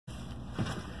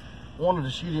wanted to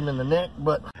shoot him in the neck,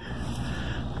 but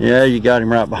yeah, you got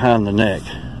him right behind the neck.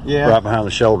 Yeah, right behind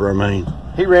the shoulder. I mean,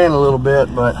 he ran a little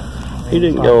bit, but he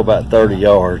didn't go about 30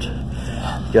 yards.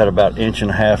 Got about 1.5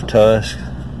 inch tusk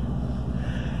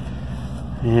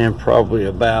and probably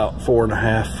about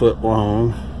 4.5 foot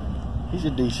long. He's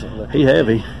a decent looking. He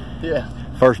heavy. Yeah.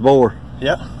 First bore.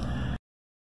 Yep.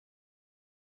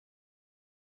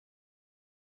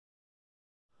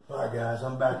 Alright guys,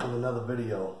 I'm back with another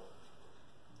video.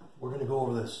 We're going to go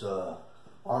over this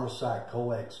Armasight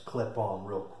coax clip-on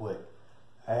real quick.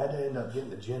 I had to end up getting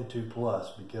the Gen 2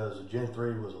 Plus because the Gen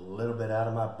 3 was a little bit out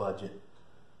of my budget.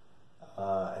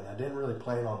 And I didn't really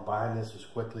plan on buying this as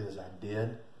quickly as I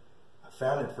did. I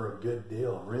found it for a good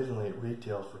deal. Originally it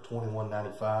retails for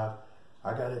 $21.95.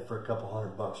 I got it for a couple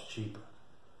 $100 cheaper.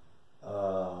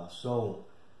 So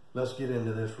let's get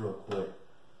into this real quick.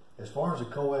 As far as the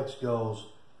coax goes,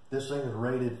 this thing is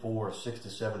rated for a 6 to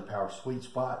 7 power sweet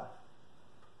spot.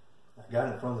 I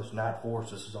got it from this Night Force.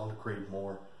 This is on the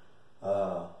Creedmoor.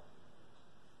 Now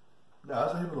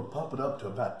I was able to pump it up to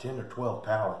about 10 or 12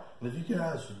 power. And if you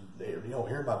guys,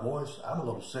 hear my voice, I'm a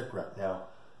little sick right now.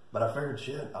 But I figured,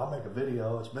 shit, I'll make a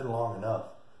video. It's been long enough.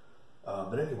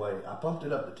 But anyway, I pumped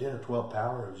it up to 10 or 12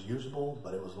 power. It was usable,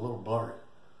 but it was a little blurry.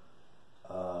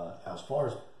 As far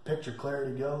as picture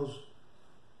clarity goes,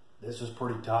 this is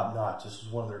pretty top notch. This is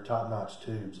one of their top notch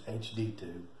tubes, HD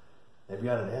tube. They've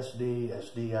got an SD,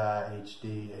 SDI,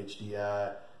 HD,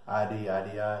 HDI, ID,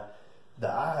 IDI.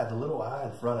 The little I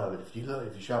in front of it, if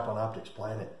you shop on Optics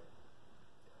Planet,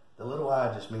 the little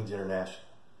I just means international.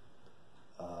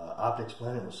 Optics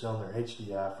Planet was selling their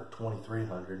HDI for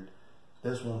 $2,300.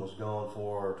 This one was going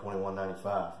for $21.95.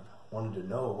 I wanted to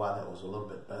know why that was a little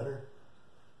bit better.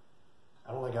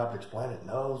 I don't think Optics Planet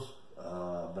knows,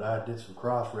 but I did some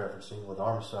cross-referencing with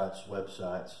Armasight's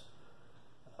websites.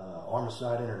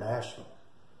 Armasight International,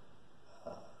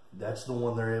 that's the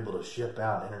one they're able to ship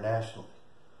out internationally.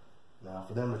 Now,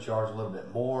 for them to charge a little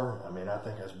bit more, I mean, I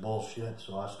think that's bullshit,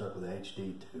 so I stuck with the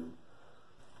HD tube.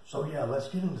 So yeah, let's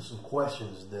get into some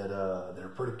questions that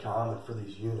are pretty common for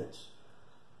these units.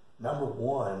 Number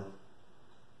one,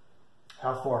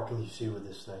 how far can you see with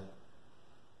this thing?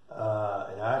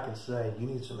 And I can say you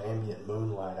need some ambient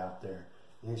moonlight out there.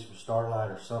 You need some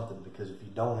starlight or something, because if you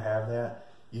don't have that,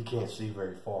 you can't see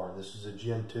very far. This is a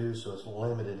Gen 2, so it's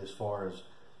limited as far as,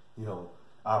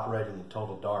 operating in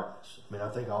total darkness. I mean, I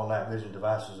think all night vision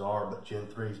devices are, but Gen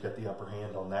 3's got the upper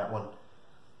hand on that one.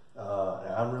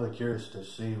 I'm really curious to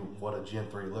see what a Gen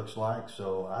 3 looks like,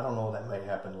 so I don't know, that may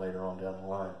happen later on down the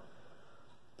line.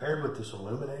 Paired with this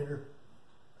illuminator,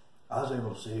 I was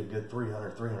able to see a good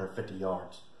 300, 350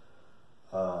 yards.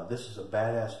 This is a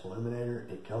badass illuminator.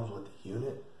 It comes with the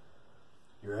unit.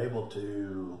 You're able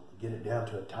to get it down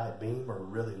to a tight beam or a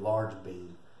really large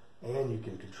beam, and you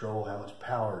can control how much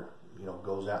power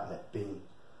goes out in that beam.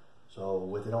 So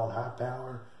with it on high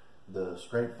power, the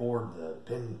straightforward, the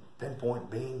pinpoint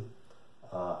beam,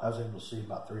 I was able to see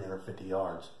about 350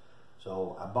 yards.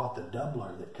 So I bought the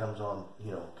doubler that comes on,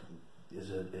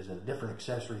 is a different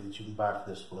accessory that you can buy for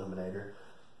this illuminator,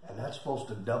 and that's supposed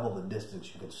to double the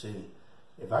distance you can see.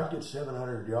 If I get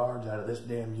 700 yards out of this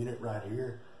damn unit right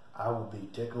here, I will be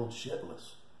tickled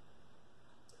shitless.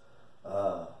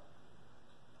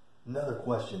 Another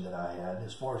question that I had,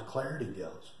 as far as clarity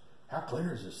goes, how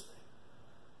clear is this thing?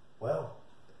 Well,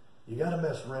 you got to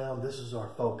mess around. This is our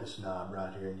focus knob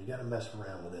right here, and you got to mess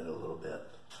around with it a little bit.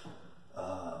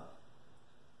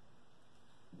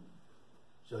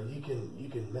 So you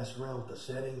can mess around with the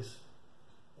settings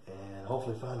and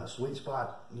hopefully find a sweet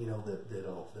spot,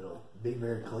 that'll be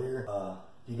very clear.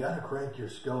 You got to crank your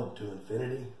scope to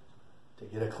infinity to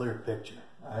get a clear picture.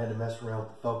 I had to mess around with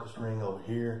the focus ring over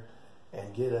here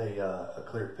and get a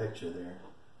clear picture there.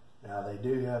 Now they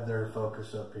do have their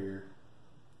focus up here.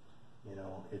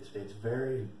 It's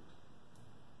very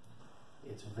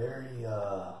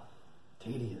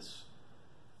tedious,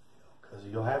 because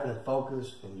you'll have it in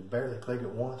focus and you barely click it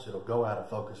once, it'll go out of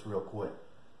focus real quick.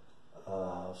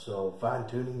 So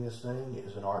fine-tuning this thing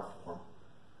is an art form.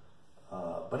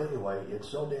 But anyway, it's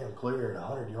so damn clear at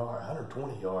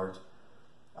 120 yards,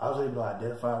 I was able to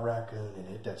identify a raccoon and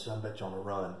hit that sumbitch on the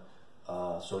run.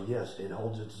 So yes, it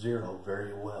holds its zero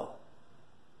very well.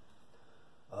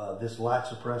 This light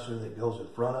suppressor that goes in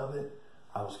front of it,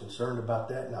 I was concerned about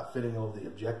that not fitting over the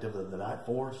objective of the Night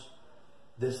Force.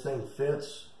 This thing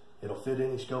fits. It'll fit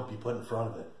any scope you put in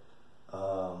front of it.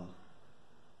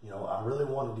 I really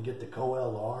wanted to get the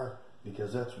Co-LR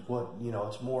because that's what,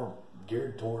 it's more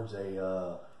geared towards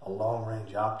a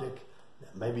long-range optic.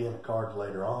 Maybe in the cards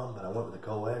later on, but I went with the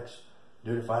coax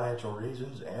due to financial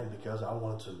reasons and because I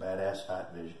wanted some badass night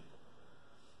vision.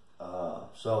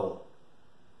 So,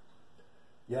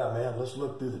 yeah, man, let's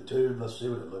look through the tube. Let's see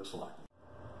what it looks like.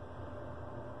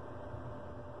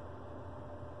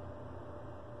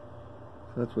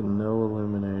 That's with no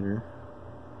illuminator.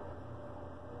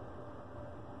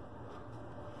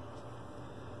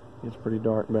 It's pretty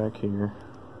dark back here.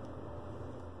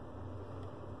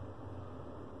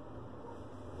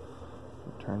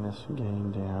 Turn this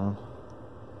gain down.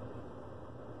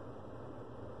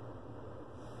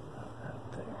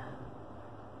 Right there.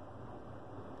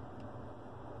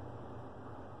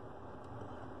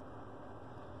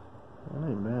 That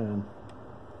ain't bad.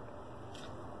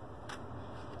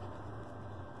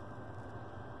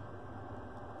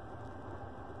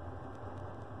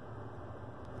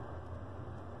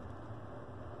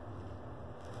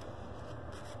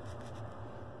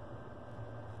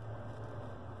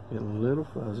 Getting a little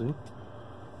fuzzy.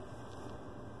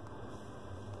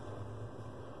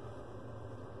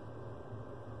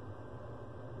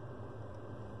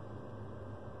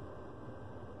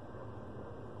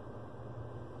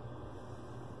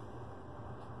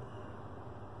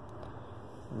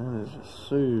 That is just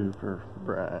super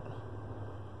bright.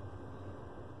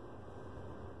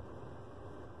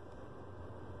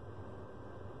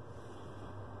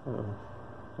 Uh-oh,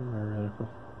 my reticle.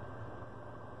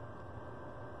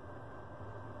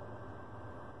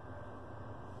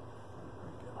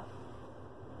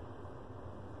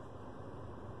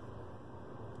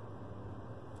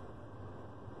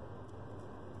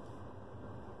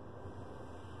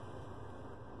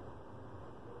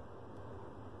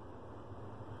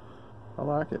 I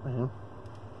like it, man.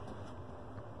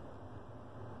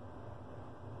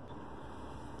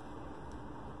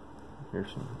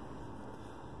 Here's some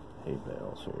hay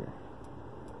bales here.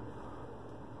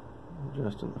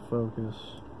 Adjusting the focus.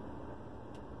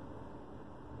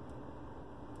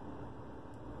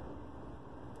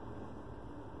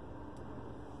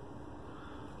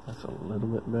 That's a little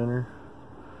bit better.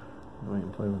 We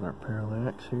can play with our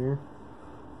parallax here.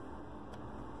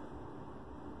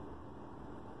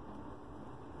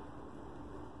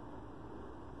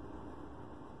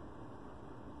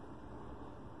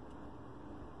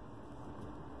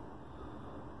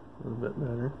 A little bit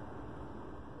better.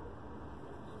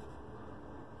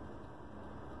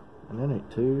 And that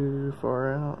ain't too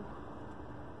far out.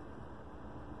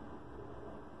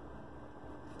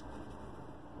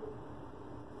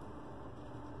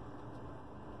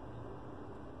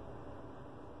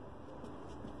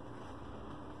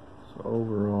 So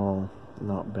overall,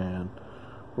 not bad.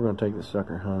 We're going to take the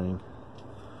sucker hunting.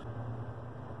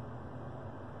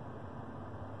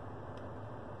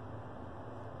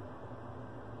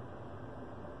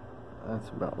 That's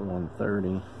about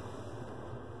 130.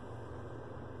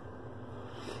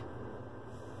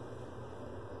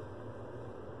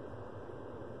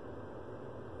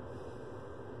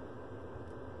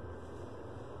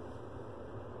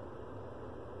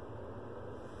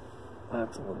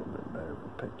 That's a little bit better of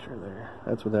a picture there.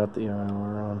 That's without the IR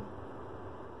on.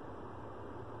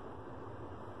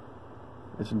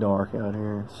 It's dark out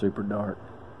here. It's super dark.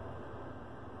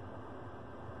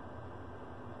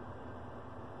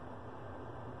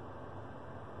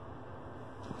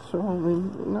 So, I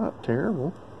mean, not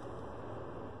terrible.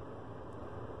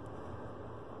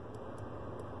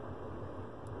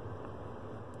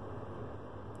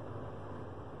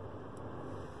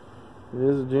 It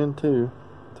is a Gen 2,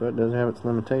 so it does have its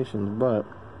limitations, but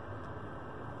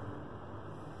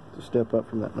it's a step up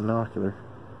from that monocular.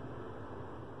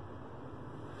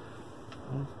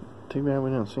 Too bad we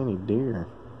don't see any deer.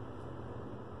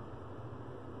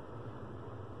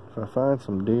 If I find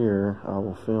some deer, I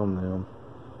will film them.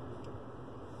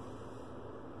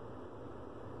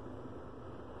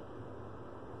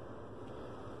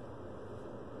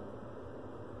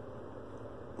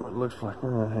 It looks like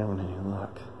we're not having any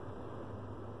luck.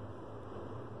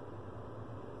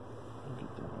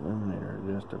 Get the illuminator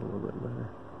adjusted a little bit better.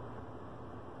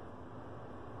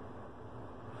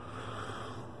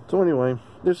 So anyway,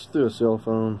 this is through a cell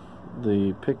phone.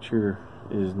 The picture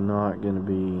is not going to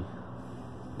be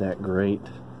that great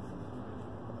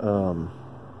through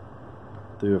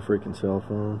a freaking cell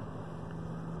phone.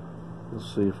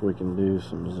 Let's see if we can do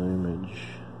some zoomage.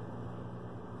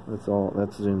 That's all.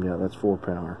 That's zoomed out. That's 4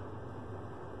 power.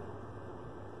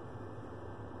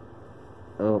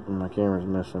 Oh, my camera's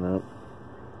messing up.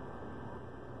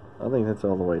 I think that's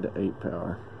all the way to 8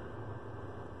 power.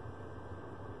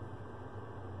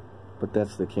 But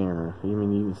that's the camera. I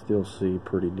mean, you can still see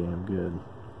pretty damn good.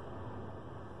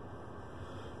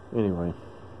 Anyway,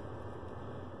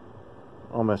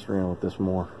 I'll mess around with this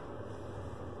more.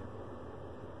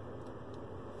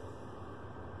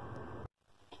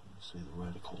 See the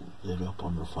reticle lit up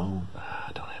on your phone.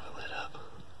 I don't have it lit up.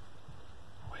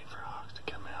 I'm waiting for hogs to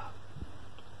come out.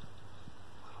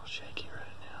 A little shaky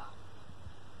right now.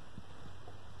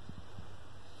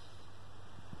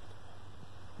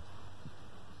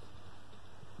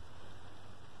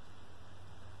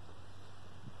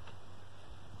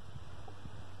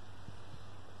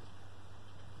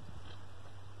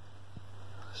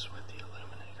 This with the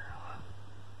illuminator on.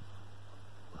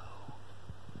 Low.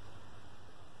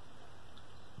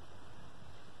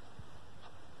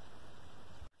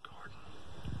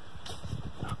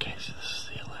 Okay, so this is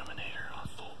the illuminator on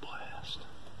full blast.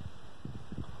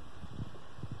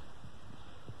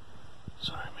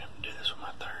 Sorry, I'm having to do this with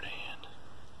my third hand.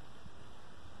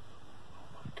 Oh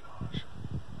my gosh.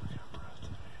 Look how bright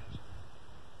that is.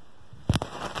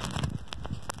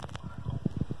 Wow.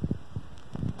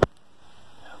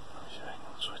 Yeah, let me see if I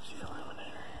can switch the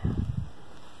illuminator here.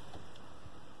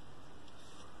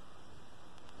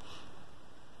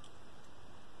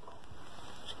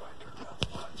 Somebody turned out the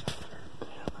lights out there.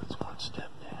 Yeah, that's one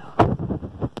step down.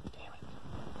 Damn it.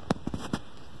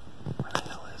 Where the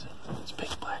hell is it? It's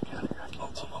pitch black out here. I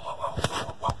can't see.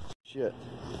 Shit.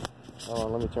 Hold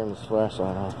on, let me turn this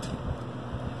flashlight on.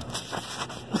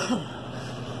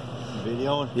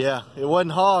 Videoing? Yeah, it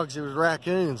wasn't hogs, it was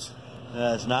raccoons.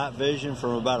 That's night vision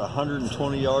from about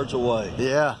 120 yards away.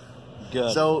 Yeah.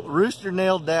 Good. So Rooster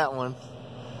nailed that one.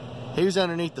 He was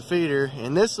underneath the feeder,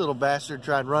 and this little bastard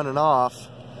tried running off,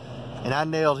 and I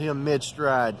nailed him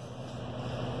mid-stride.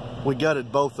 We gutted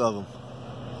both of them.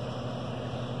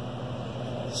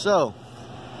 So,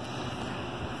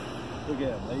 look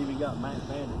at them. They even got Matt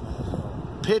Bandit masks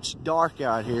on. pitch dark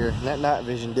out here, and that night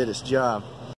vision did its job.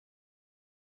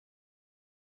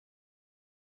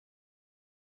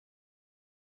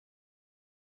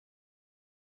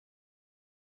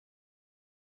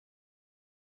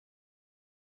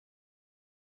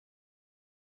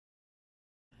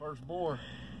 First boar,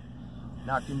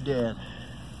 knocked him dead.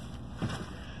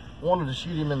 Wanted to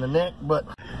shoot him in the neck, but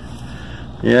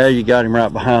Yeah, you got him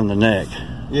right behind the neck.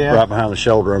 yeah, Right behind the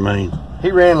shoulder, I mean.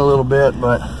 he ran a little bit,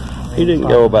 but He didn't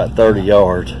go about 30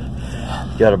 yards.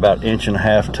 Got about 1.5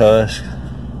 inch tusk.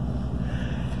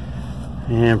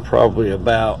 And probably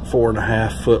about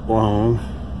 4.5 foot long.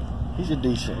 he's a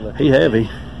decent looking. He heavy.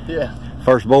 Yeah.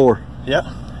 First boar. Yep.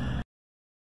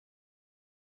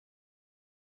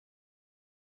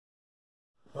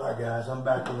 Alright guys, I'm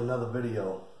back with another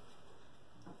video.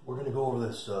 We're going to go over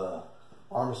this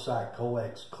Armasight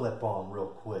coax clip-on real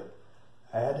quick.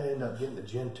 I had to end up getting the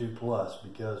Gen 2 Plus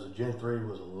because the Gen 3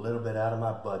 was a little bit out of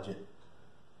my budget.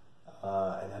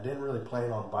 And I didn't really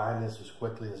plan on buying this as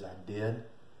quickly as I did.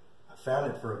 I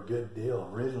found it for a good deal.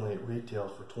 Originally it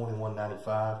retails for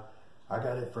 $21.95. I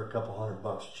got it for a couple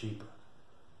 $100 cheaper.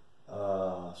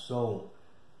 So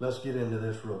let's get into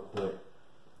this real quick.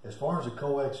 As far as the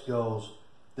coax goes,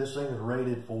 this thing is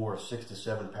rated for a 6 to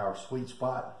 7 power sweet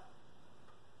spot.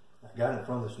 I got it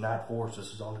from this Night Force.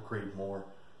 This is on the Creedmoor.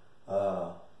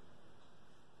 Now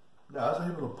I was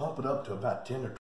able to pump it up to about 10 or